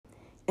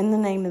In the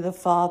name of the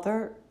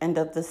Father, and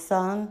of the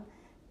Son,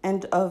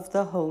 and of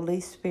the Holy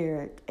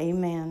Spirit.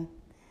 Amen.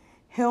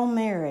 Hail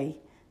Mary,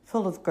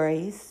 full of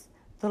grace,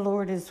 the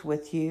Lord is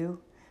with you.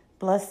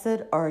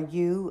 Blessed are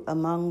you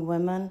among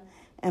women,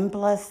 and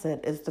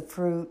blessed is the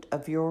fruit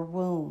of your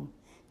womb,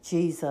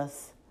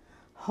 Jesus.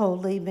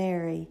 Holy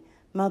Mary,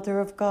 Mother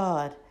of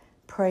God,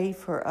 pray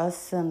for us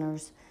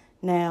sinners,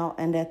 now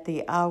and at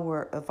the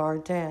hour of our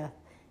death.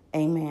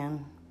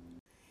 Amen.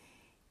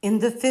 In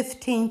the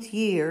 15th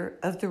year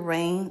of the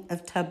reign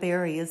of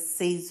Tiberius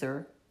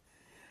Caesar,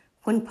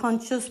 when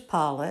Pontius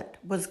Pilate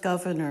was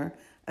governor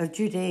of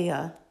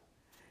Judea,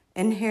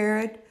 and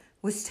Herod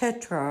was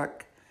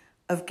tetrarch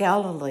of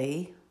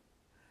Galilee,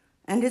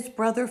 and his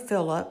brother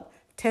Philip,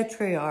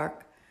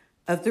 tetrarch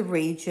of the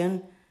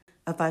region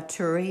of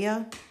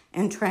Iturea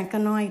and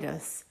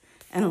Trachonitis,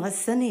 and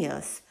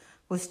Licinius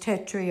was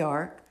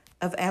tetrarch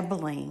of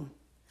Abilene,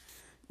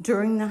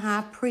 during the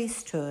high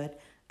priesthood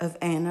of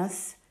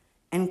Annas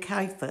and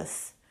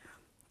Caiaphas,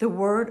 the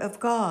word of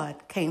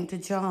God came to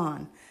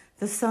John,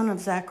 the son of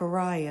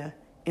Zechariah,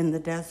 in the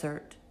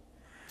desert.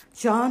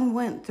 John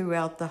went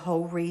throughout the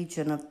whole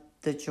region of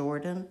the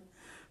Jordan,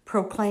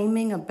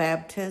 proclaiming a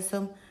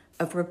baptism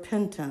of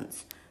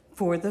repentance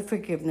for the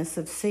forgiveness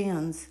of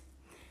sins,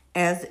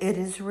 as it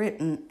is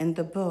written in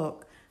the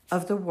book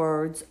of the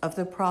words of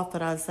the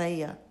prophet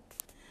Isaiah,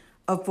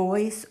 a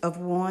voice of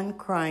one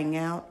crying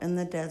out in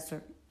the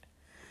desert,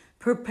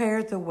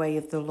 "Prepare the way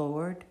of the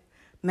Lord,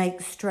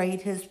 make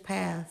straight his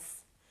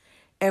paths.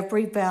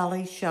 Every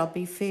valley shall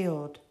be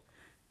filled,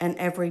 and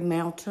every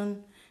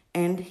mountain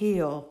and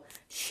hill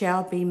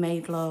shall be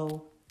made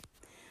low.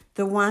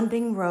 The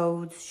winding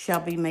roads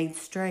shall be made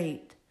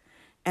straight,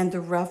 and the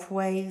rough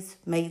ways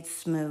made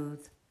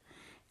smooth,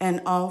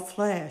 and all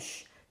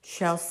flesh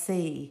shall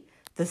see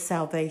the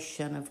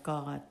salvation of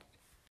God."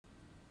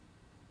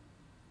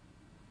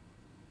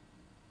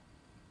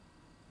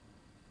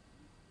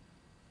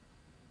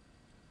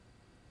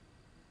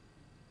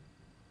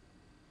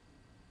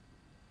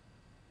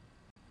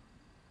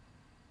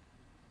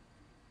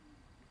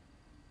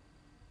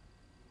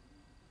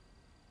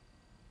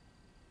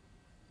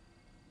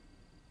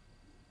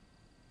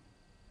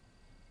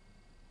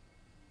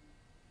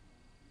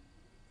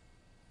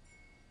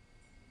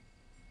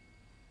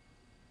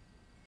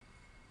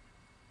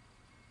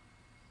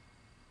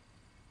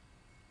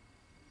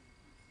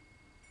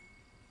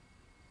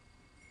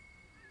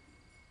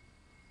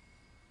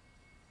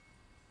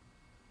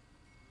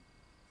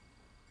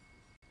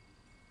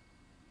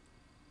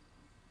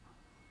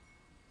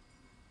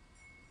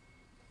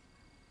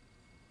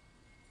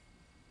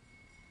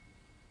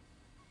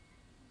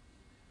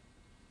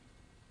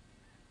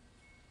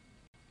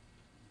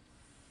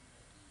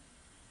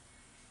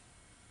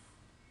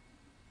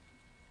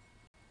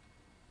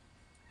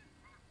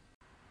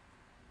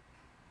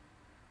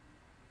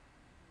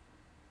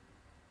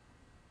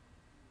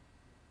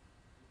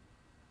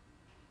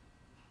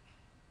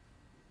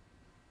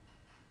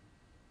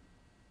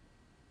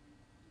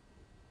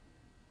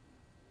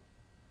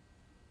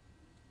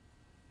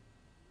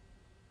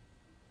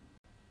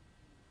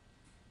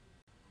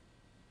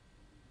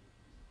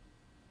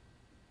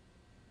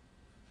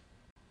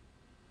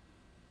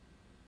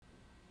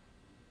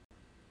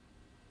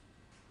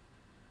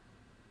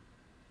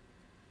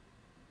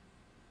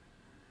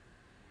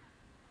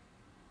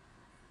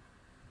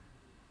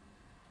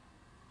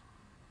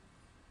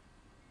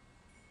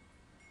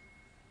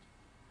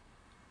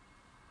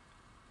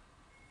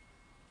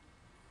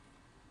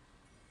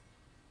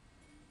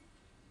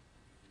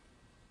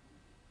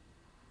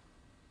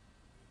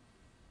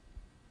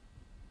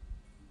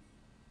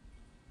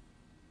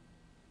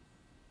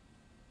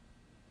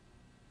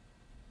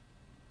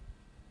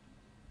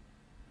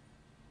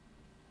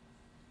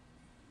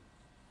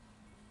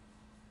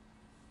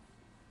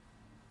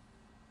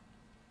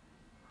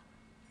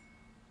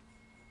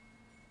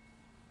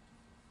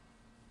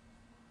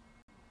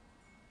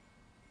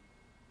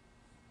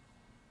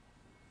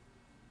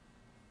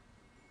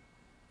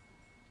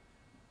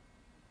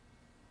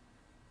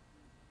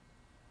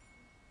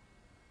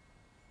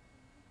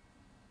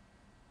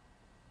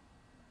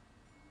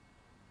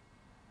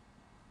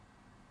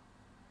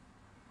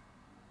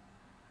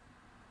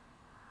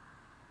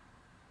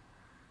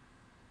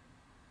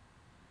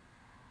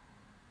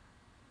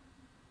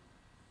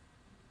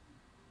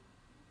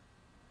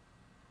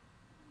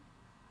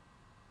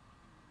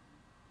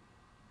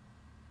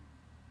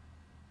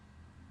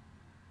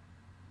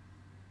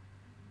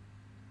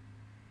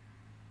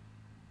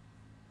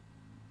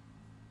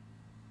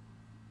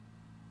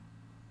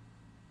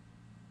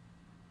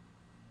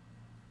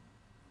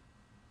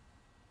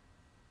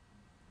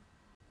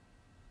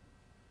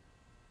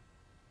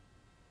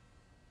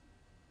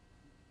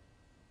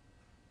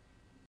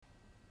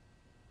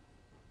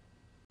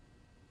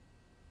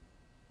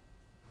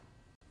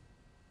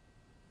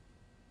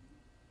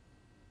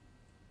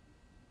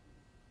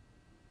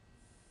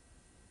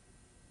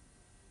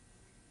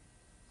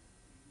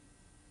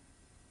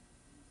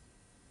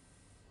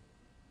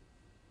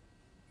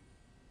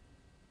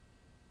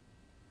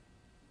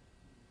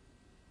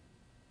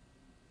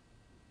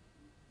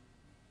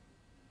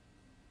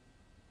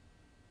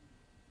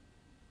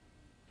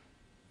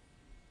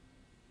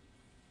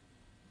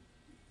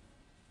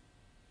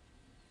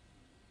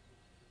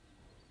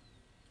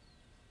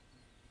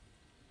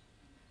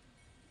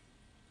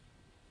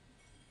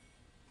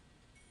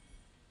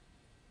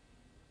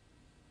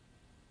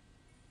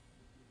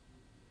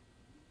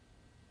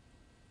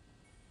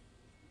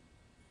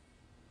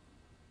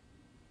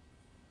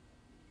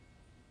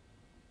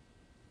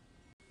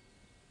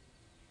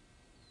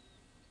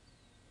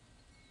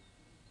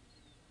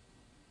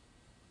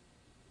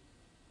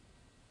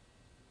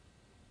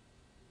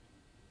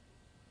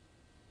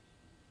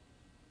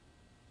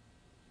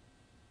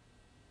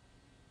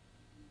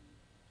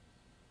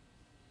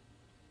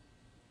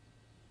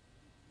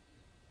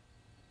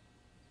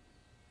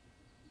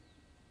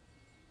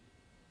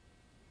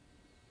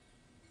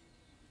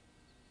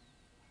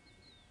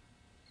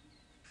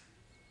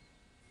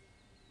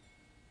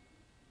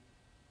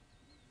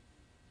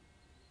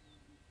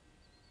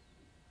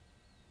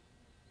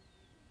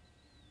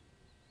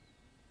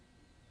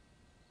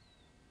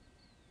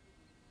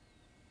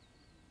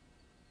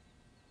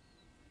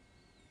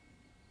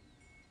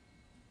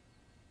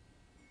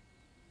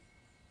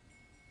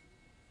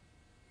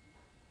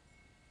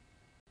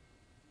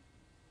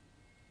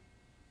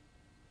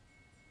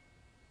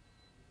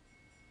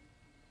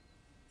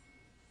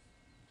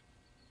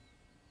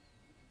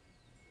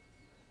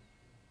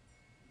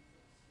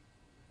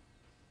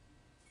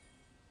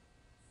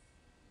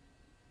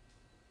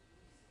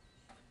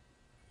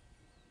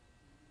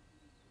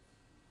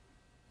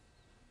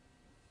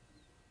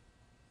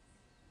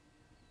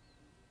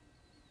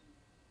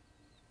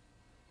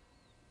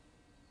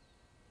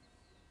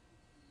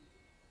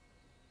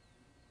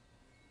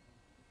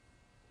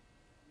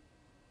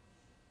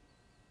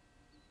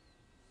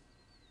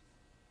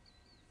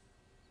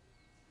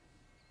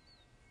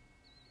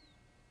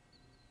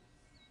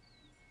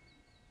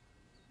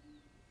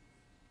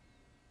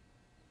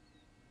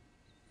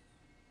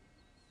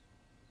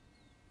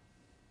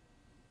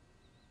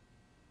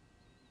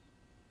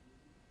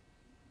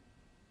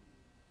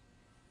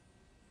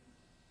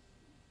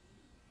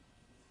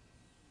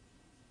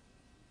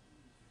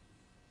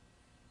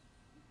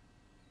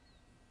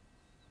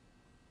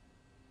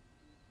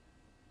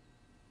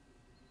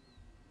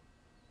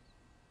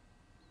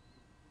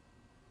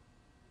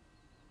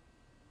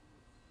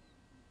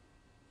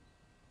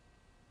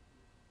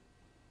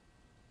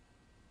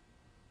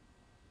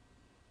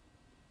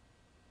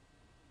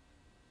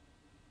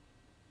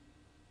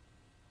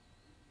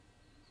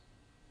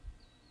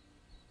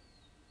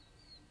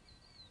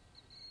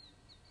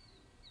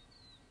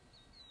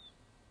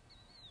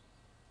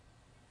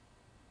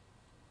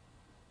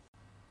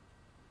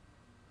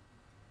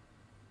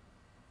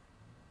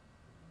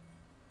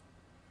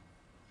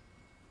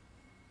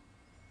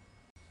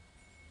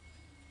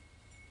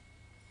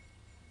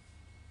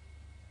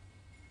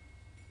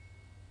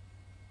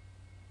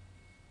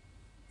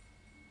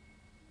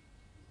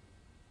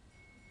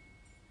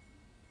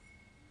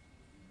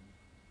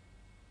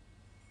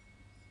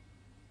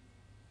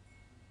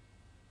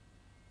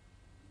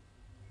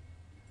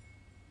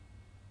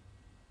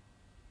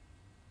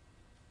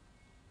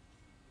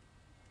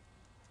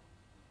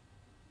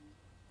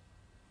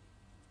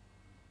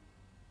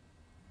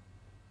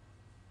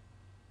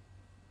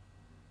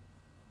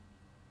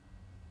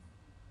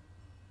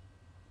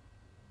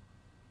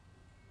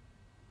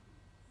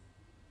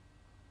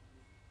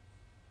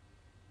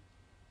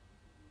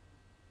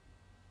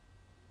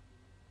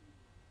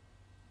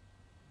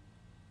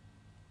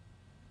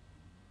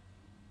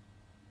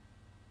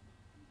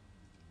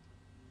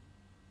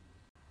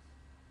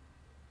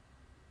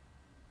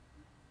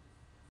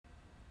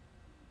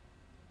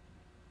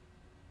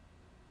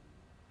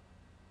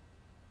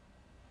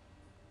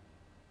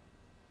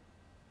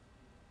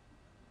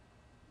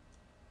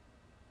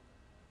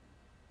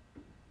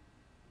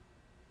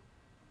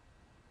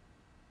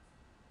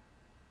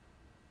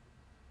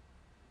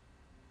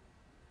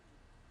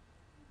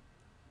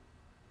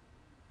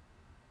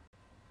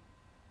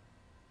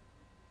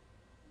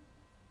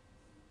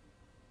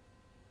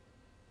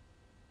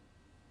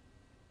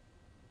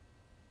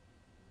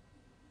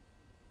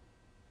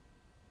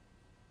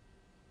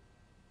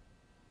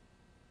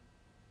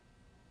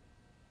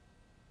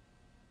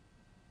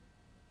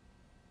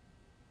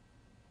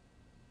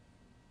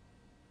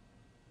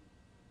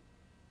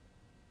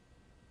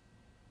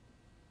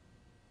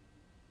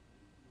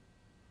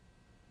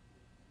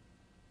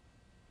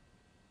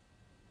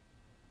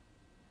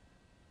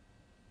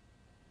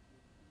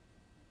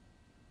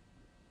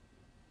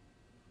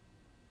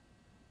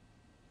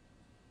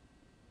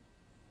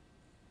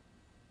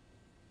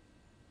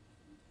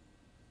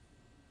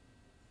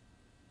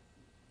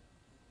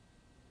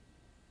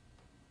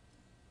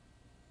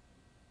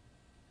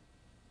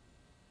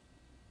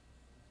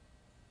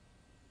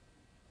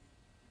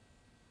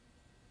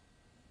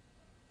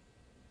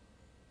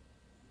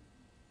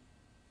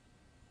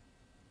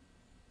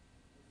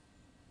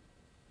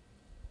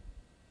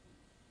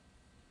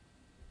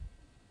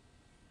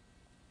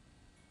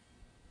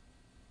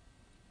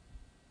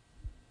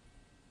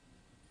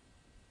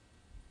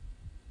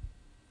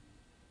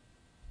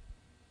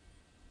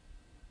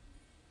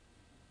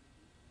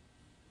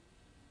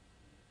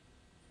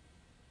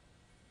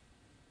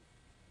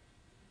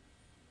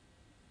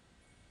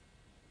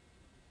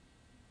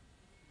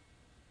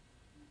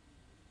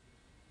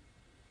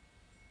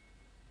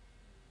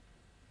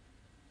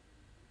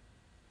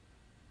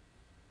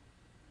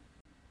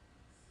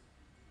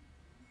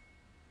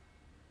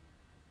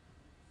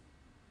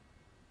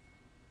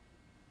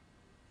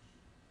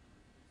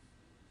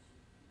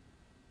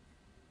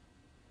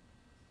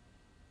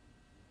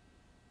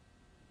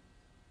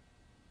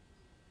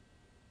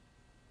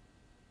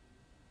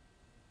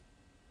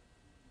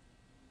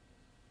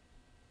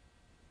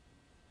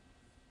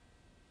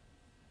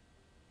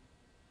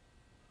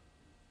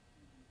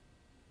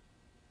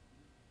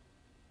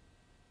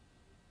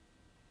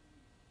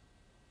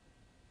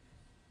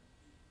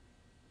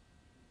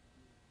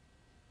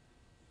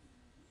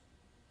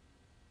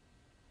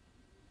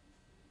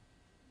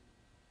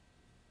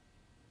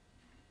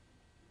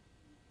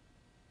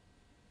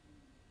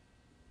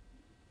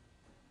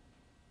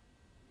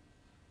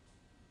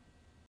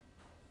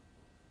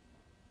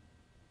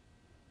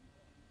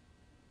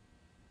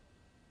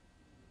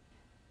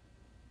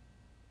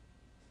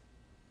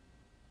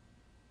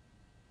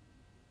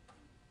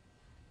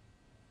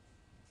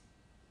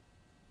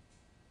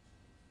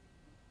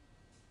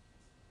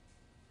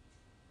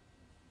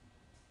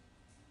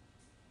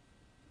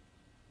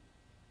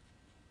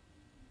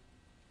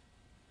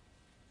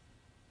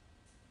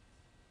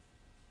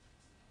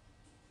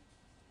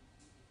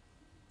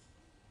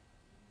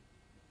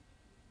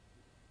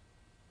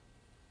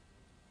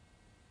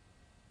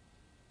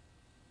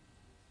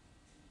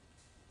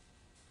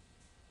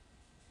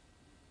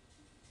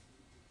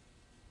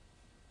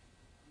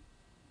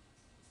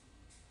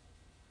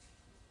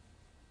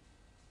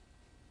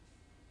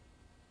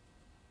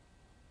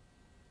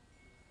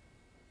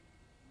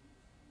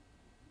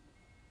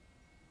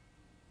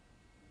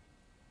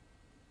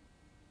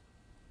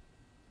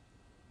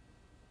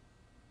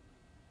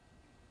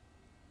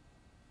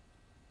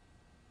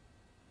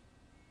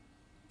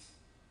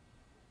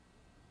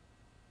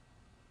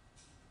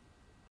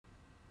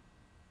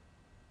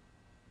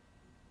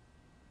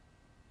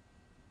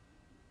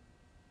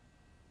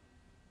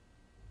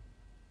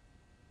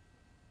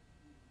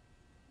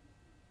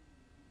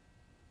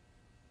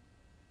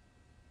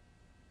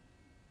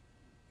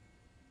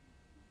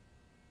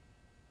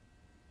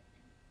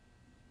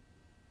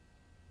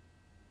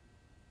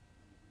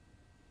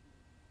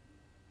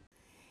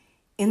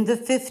 In the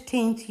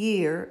 15th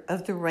year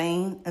of the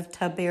reign of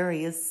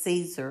Tiberius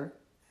Caesar,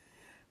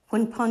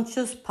 when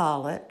Pontius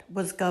Pilate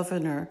was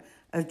governor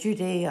of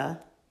Judea,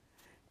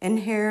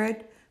 and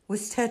Herod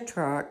was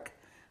tetrarch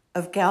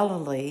of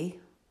Galilee,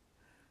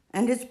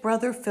 and his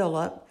brother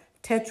Philip,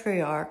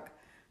 tetrarch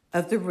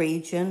of the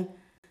region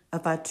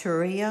of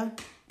Iturea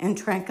and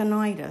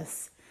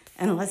Trachonitis,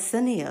 and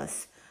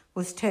Lysanias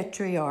was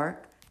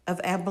tetrarch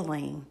of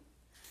Abilene,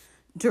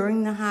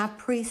 during the high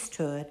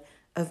priesthood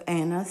of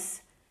Annas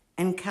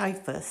and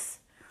Caiaphas,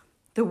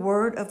 the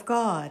word of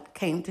God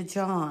came to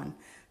John,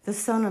 the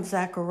son of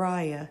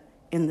Zechariah,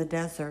 in the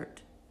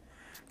desert.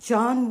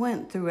 John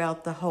went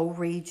throughout the whole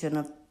region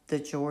of the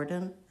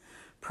Jordan,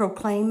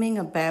 proclaiming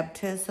a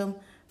baptism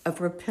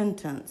of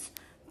repentance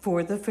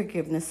for the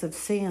forgiveness of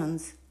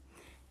sins,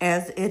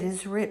 as it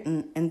is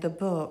written in the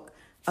book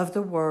of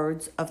the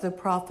words of the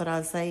prophet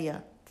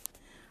Isaiah,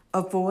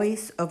 a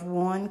voice of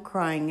one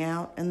crying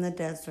out in the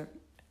desert,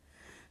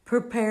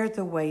 "Prepare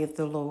the way of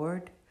the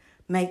Lord,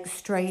 make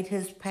straight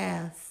his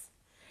paths.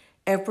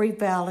 Every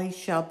valley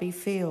shall be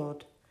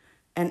filled,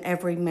 and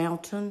every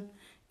mountain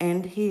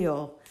and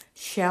hill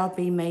shall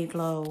be made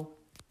low.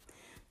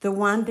 The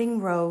winding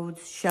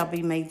roads shall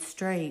be made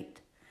straight,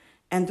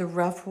 and the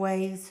rough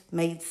ways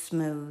made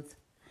smooth,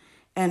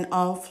 and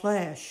all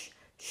flesh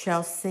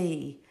shall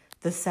see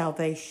the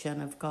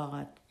salvation of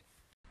God."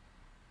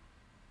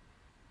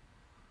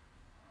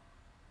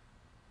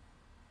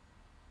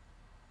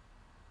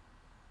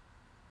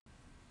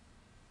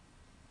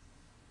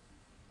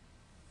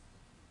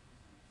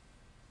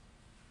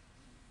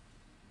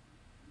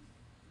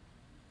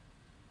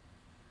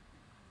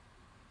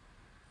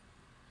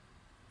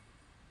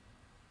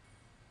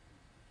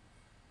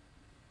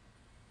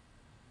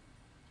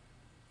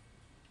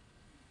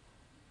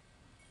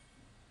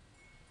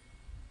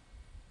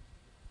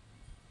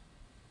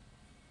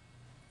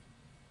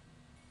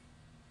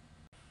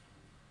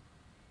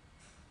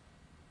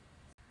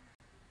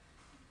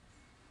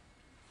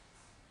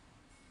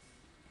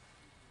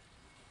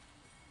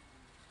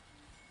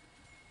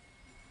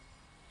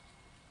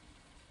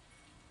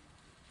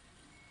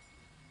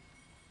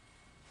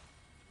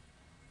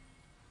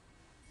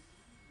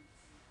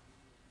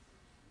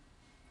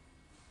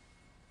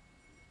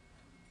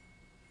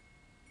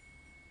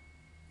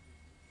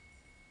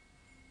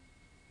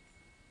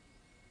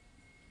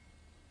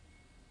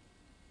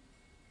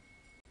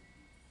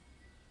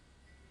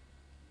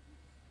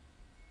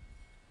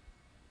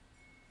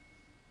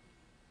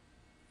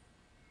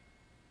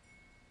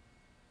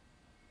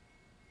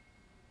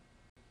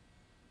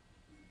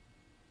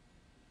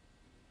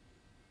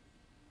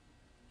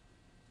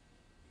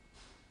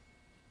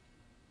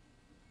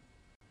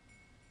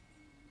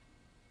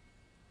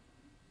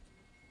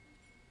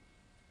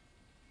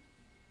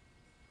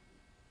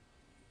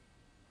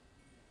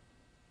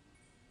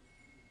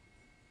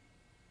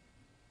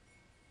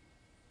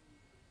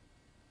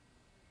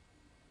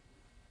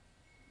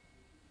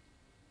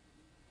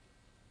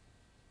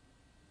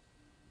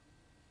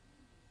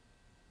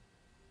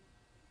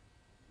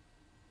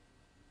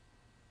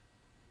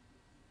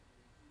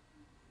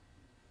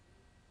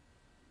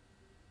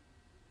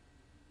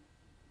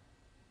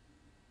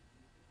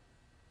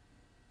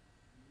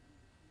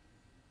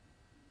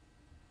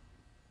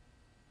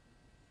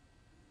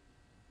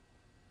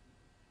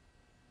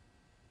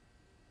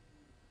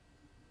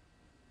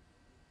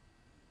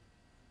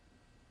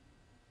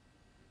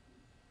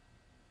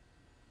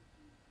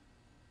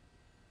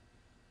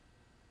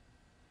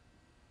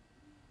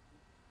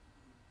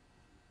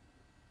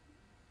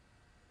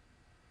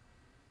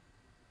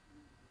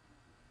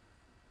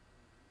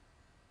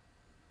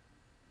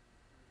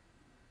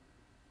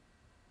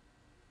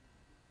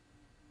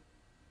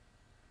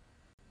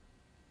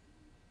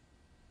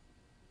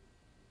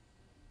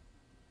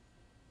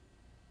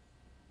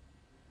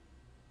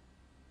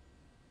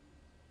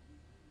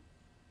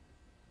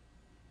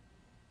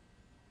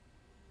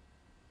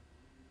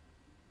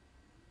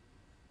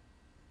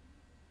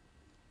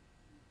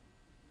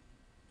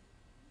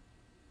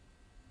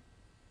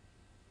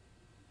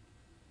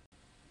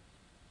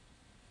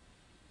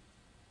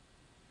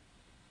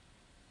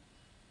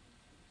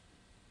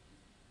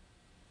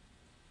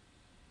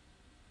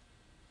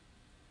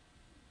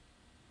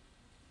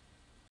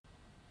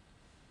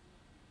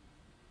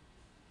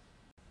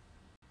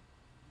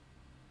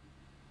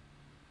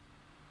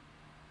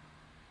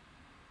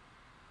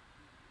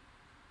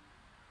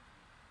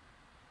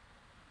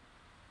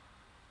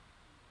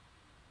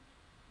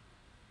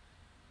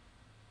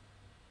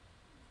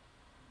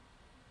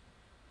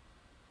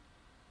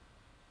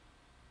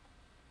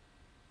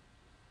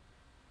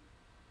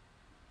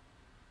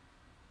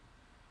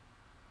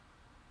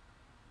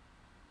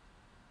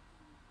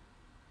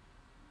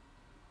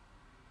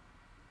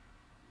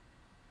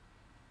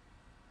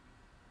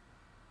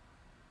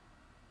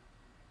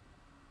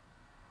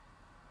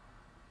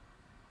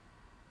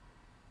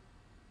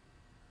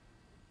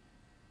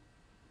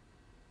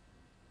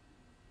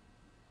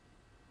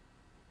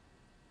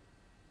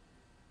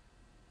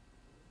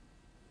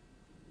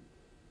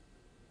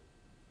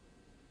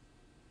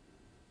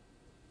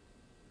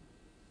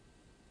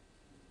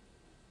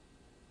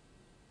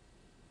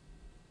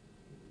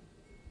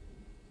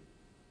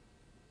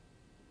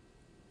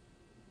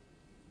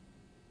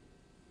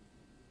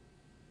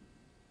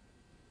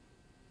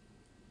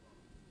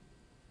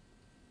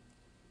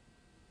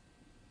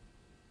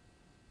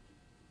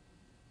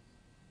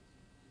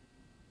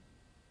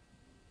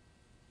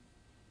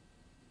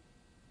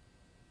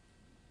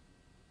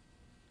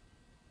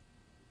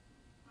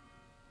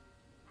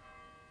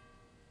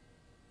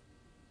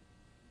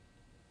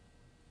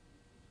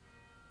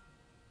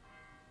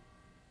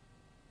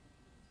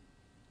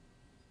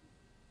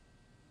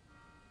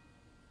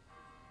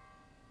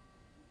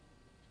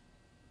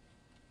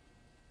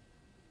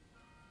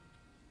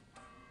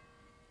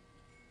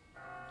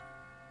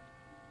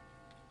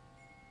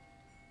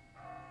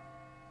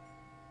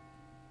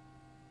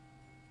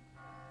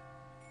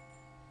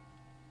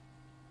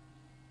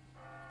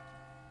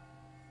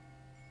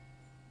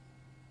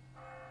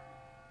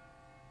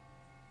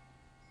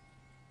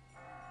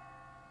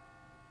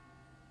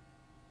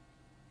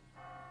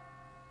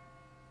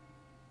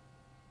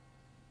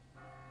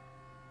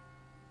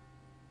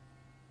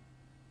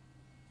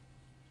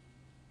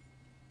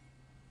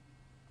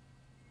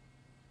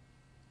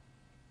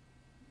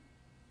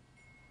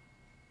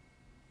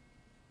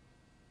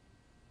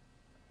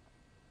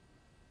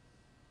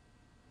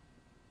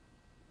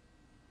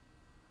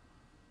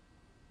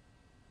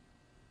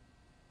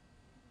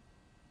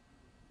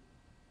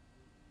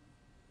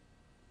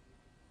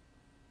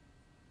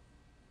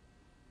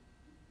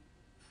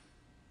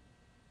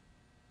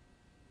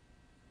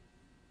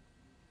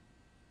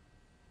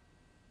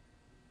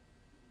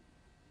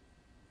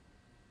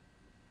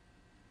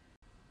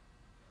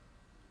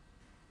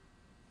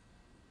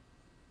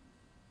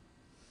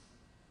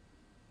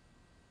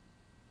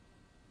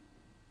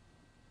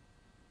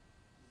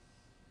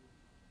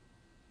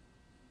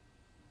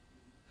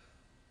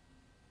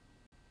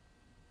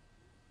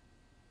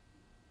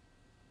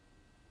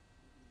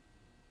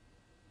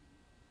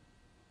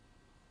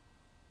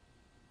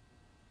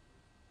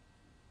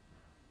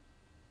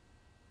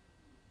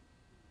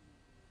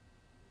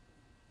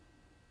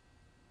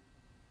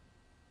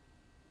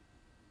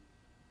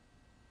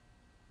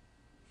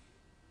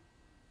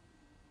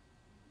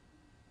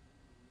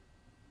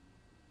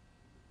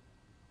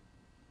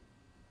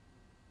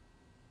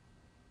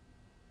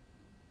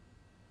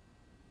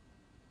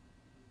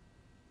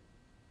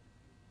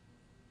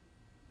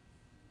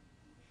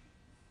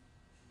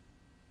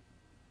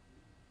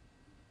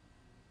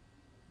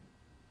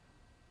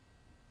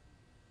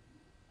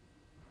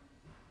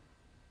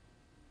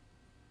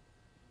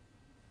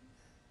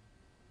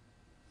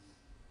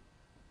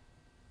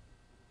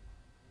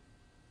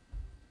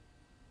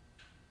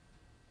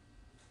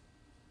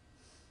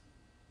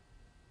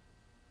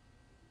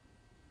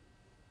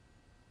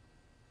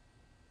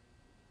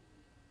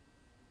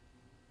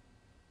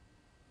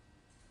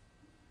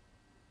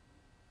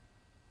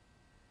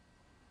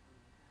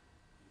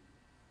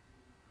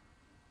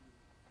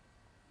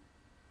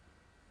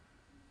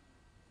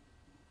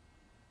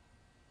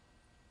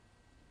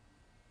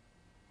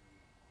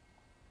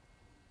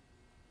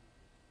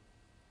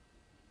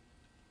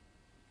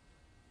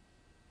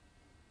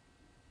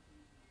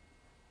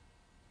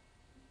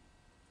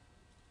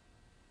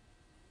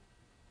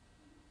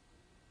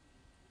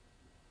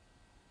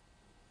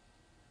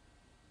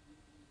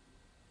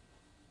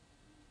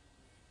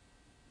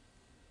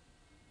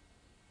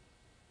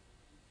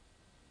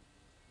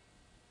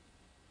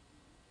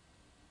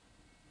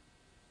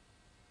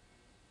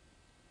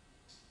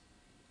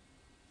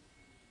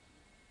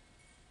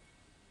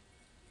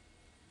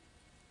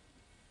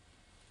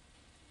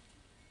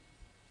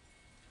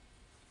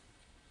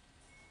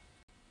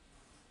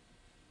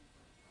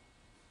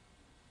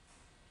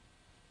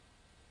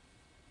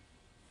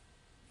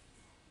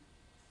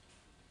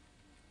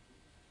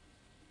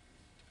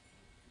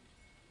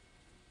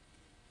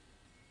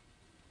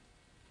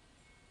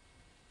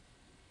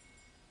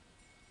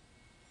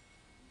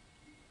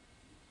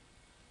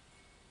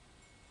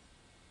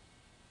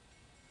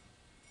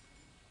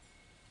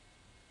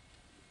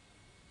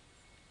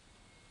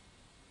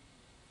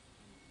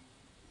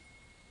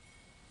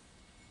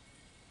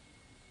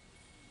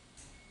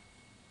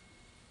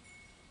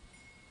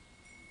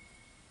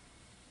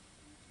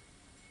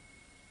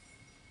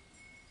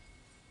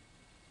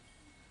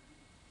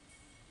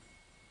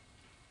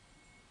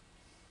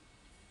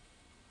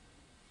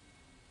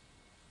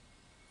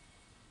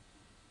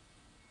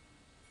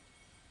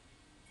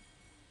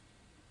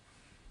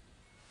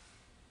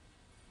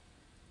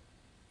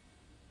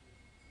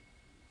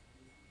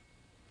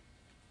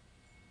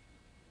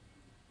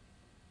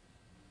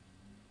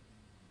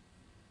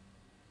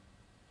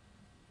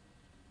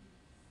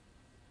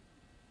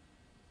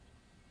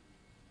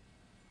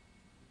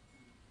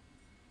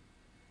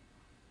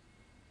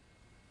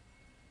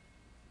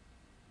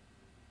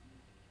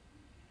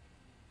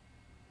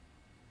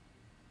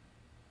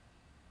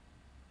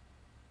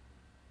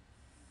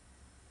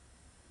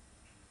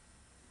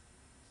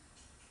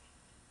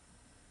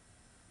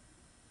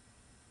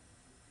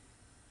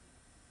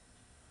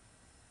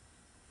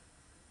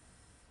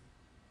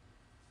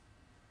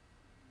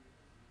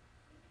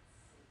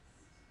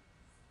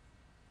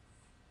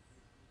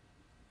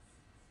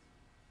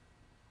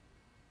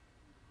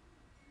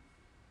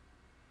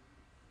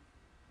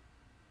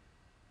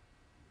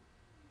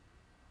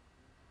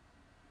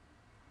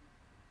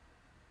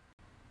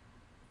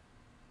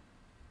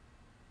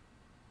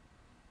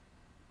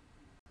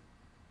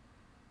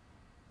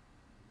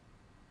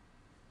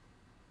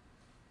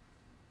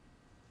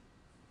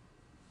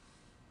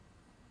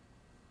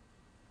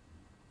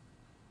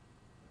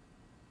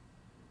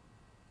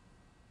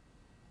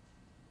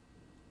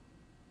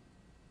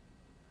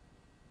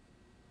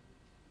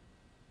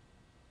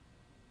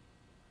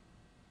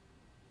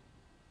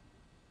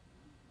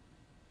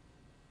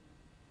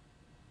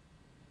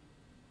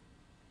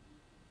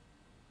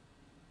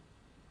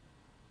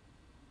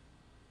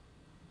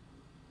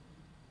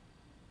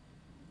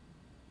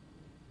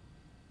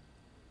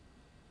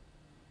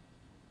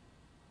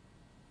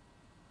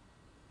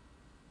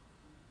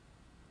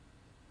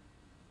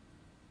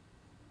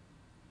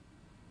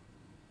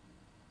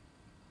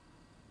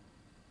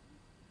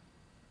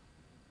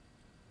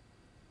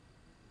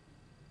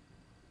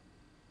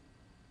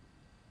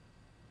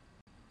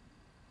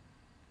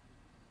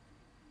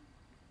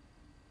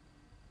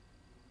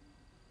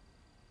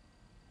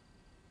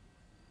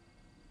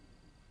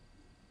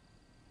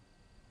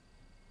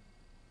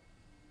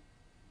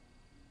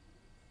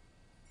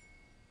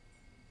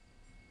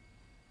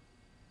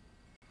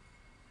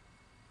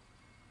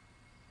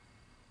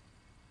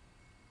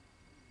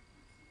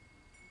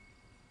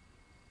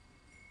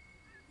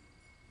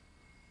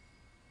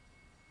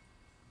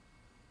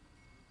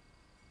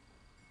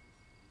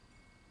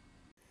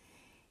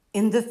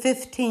 In the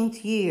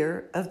 15th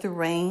year of the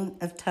reign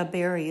of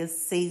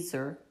Tiberius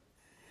Caesar,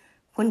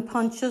 when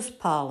Pontius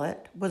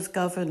Pilate was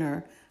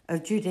governor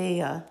of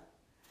Judea,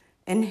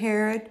 and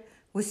Herod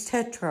was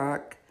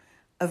tetrarch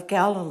of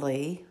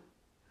Galilee,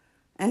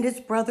 and his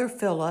brother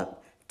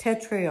Philip,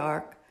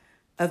 tetrarch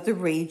of the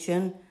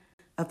region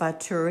of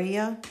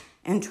Iturea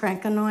and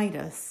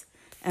Trachonitis,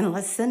 and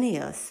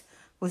Licinius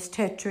was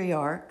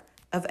tetrarch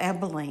of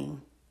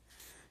Abilene,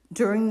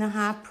 during the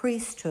high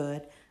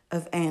priesthood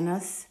of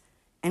Annas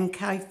and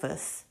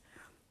Caiaphas,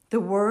 the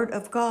word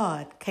of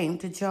God came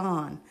to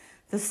John,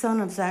 the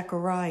son of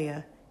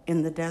Zechariah,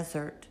 in the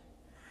desert.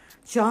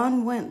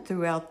 John went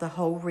throughout the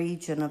whole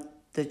region of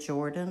the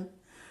Jordan,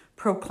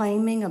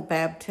 proclaiming a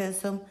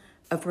baptism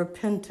of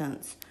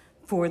repentance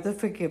for the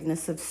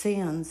forgiveness of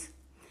sins,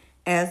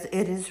 as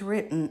it is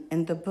written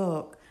in the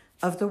book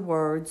of the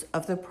words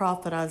of the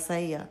prophet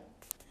Isaiah,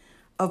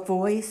 a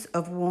voice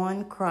of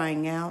one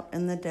crying out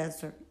in the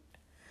desert,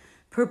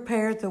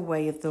 "Prepare the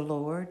way of the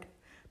Lord,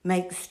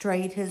 make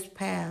straight his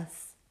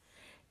paths.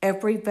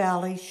 Every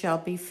valley shall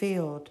be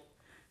filled,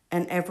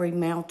 and every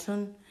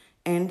mountain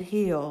and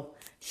hill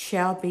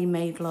shall be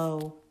made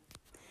low.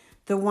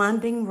 The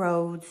winding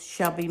roads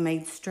shall be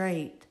made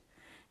straight,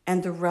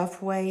 and the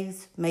rough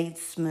ways made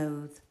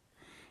smooth,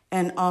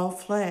 and all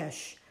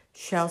flesh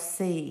shall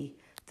see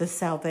the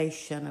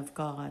salvation of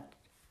God."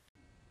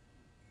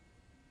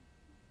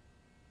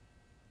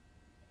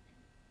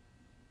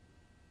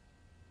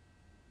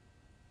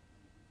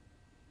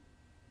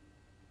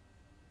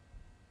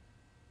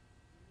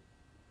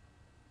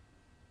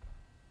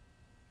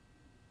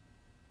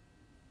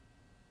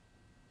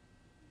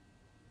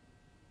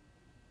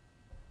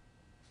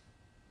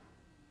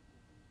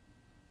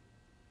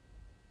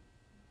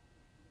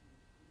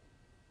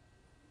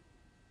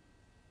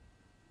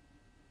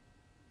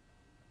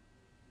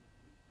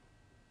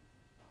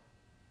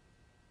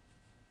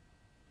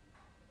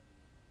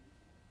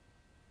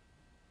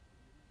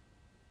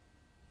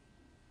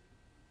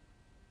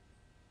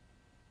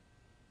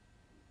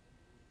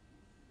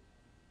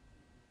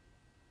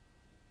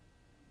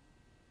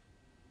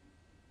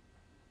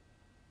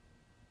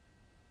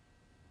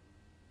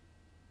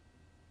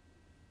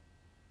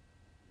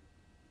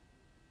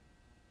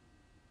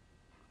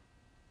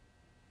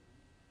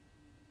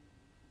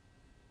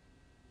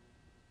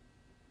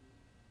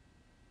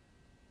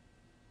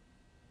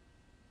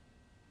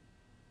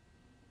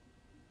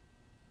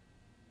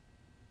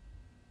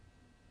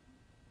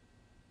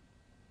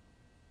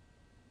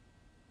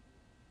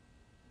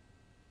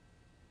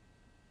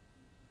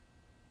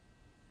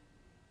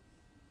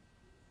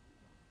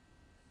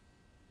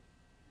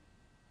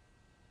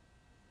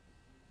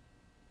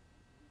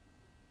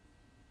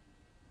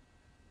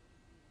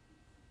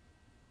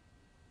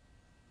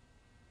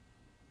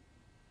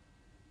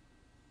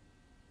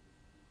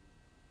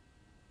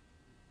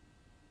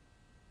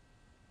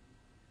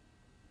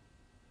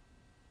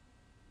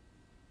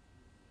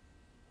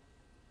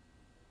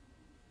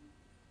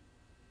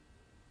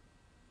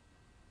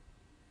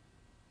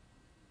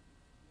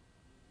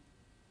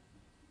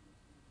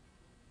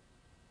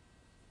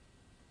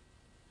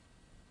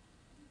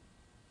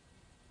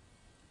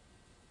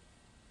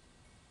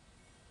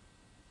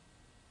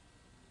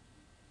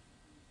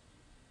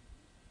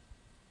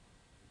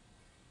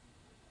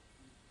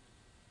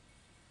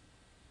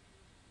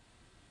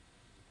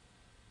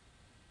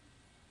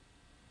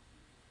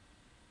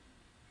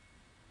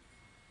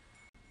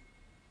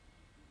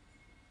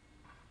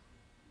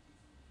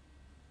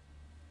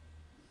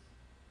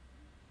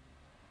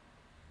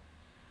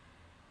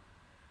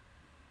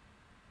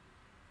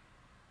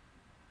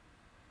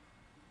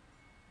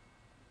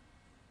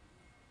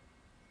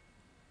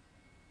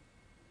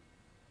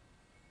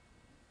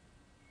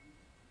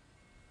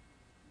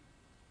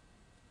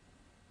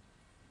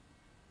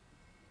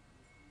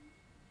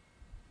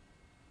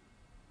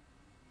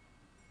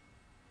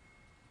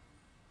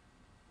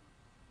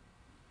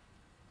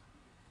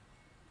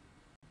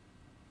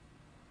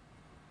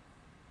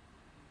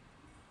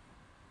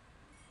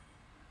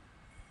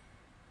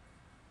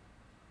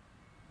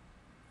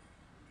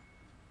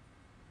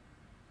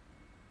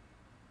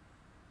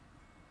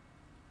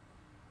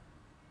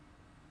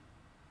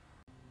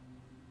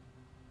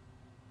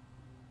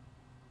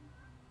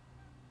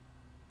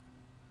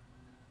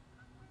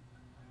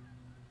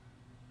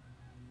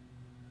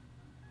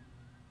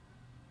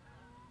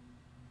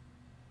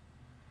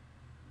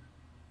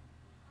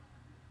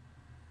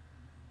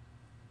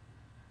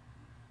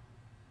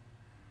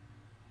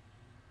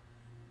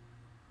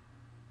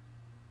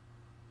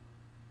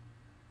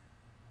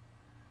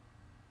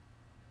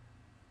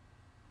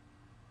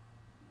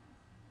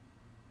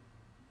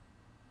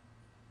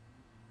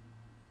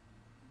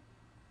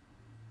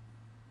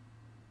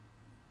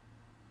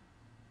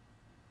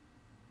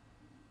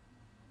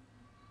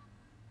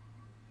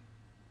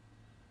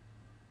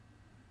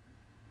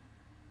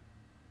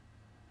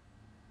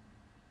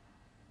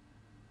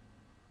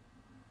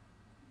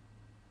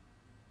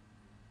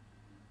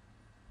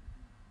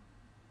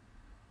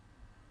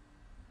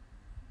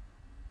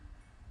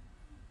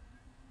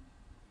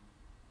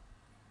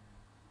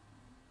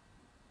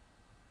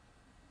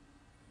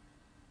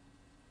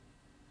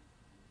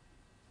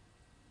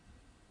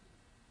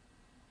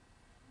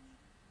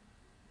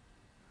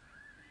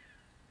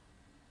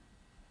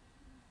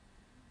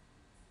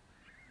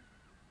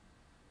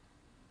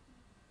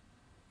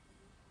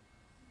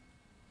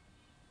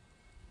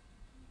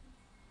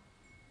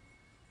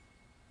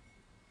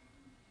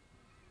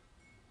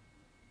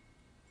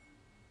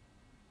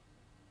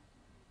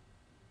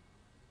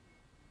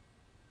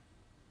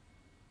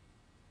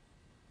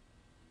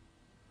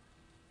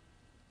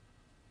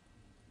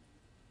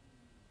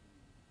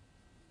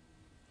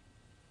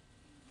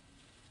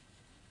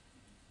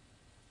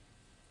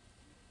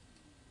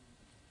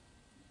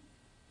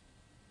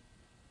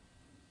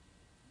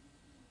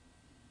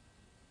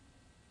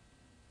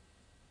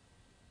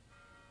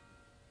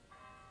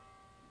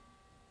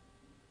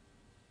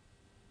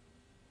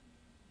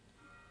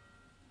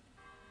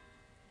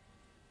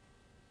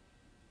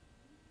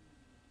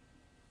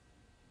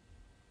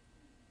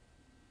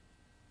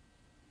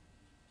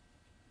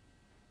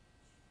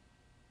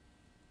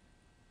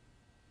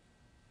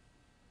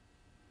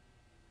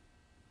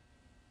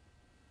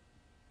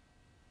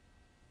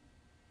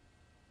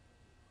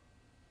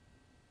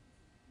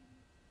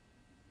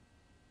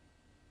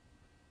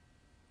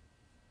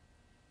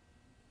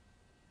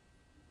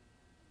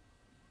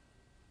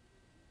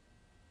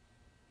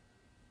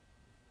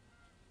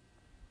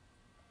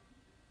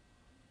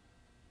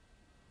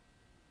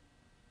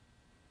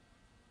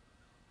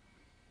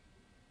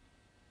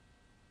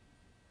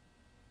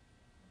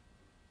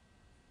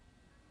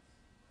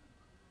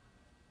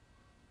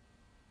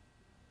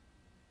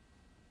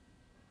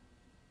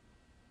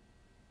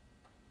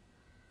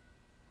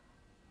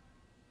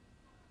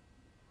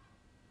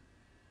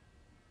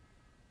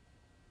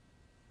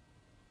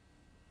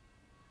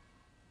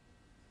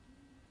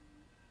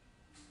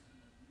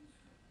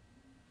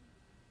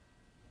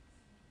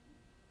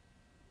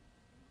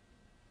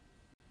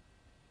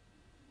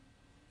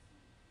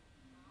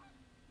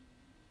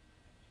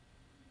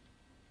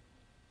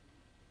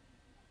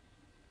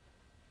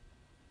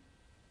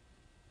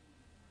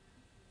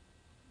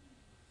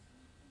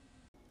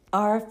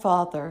 Our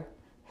Father,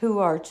 who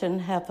art in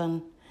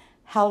heaven,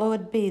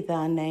 hallowed be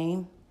thy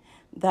name.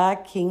 Thy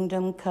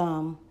kingdom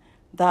come,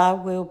 thy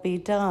will be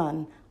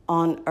done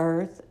on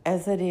earth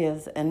as it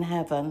is in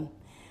heaven.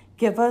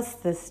 Give us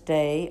this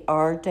day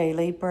our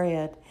daily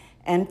bread,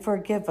 and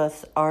forgive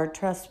us our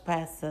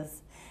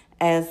trespasses,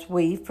 as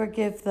we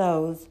forgive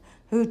those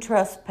who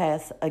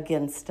trespass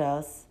against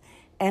us.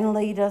 And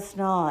lead us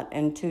not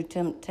into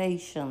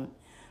temptation,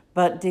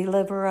 but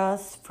deliver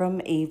us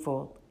from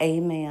evil.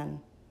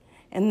 Amen.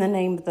 In the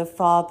name of the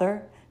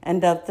Father,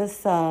 and of the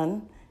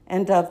Son,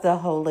 and of the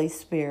Holy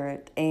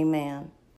Spirit. Amen.